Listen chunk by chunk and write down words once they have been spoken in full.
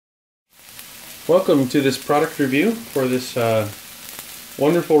Welcome to this product review for this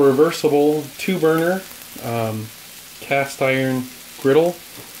wonderful reversible 2-burner cast iron griddle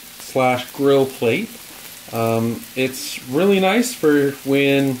 / grill plate. It's really nice for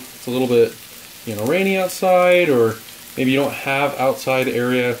when it's a little bit rainy outside, or maybe you don't have outside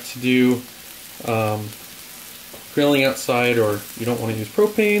area to do grilling outside, or you don't want to use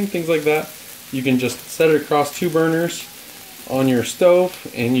propane, things like that. You can just set it across 2 burners on your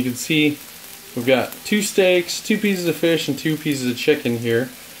stove, and you can see we've got 2 steaks, 2 pieces of fish, and 2 pieces of chicken here.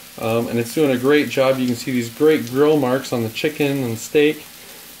 And it's doing a great job. You can see these great grill marks on the chicken and steak.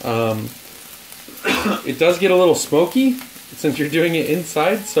 It does get a little smoky since you're doing it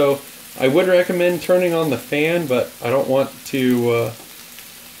inside, so I would recommend turning on the fan, but I don't want to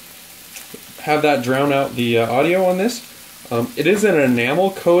have that drown out the audio on this. It is an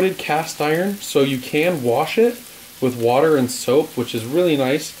enamel coated cast iron, so you can wash it with water and soap, which is really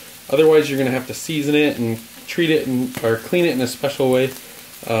nice. Otherwise you're going to have to season it and treat it or clean it in a special way,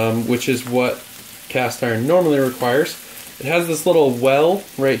 which is what cast iron normally requires. It has this little well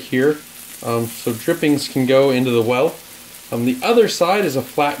right here, so drippings can go into the well. The other side is a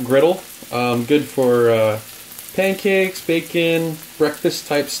flat griddle, good for pancakes, bacon, breakfast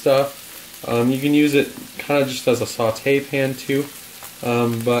type stuff. You can use it kind of just as a saute pan too,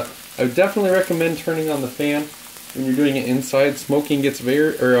 but I would definitely recommend turning on the fan when you're doing it inside. Grilling gets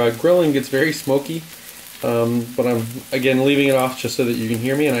very smoky, but I'm again leaving it off just so that you can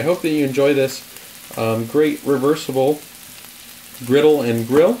hear me, and I hope that you enjoy this great reversible griddle and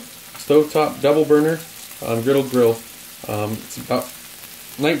grill, stovetop double burner griddle grill. It's about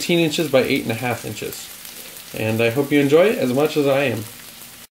 19 inches by 8.5 inches, and I hope you enjoy it as much as I am.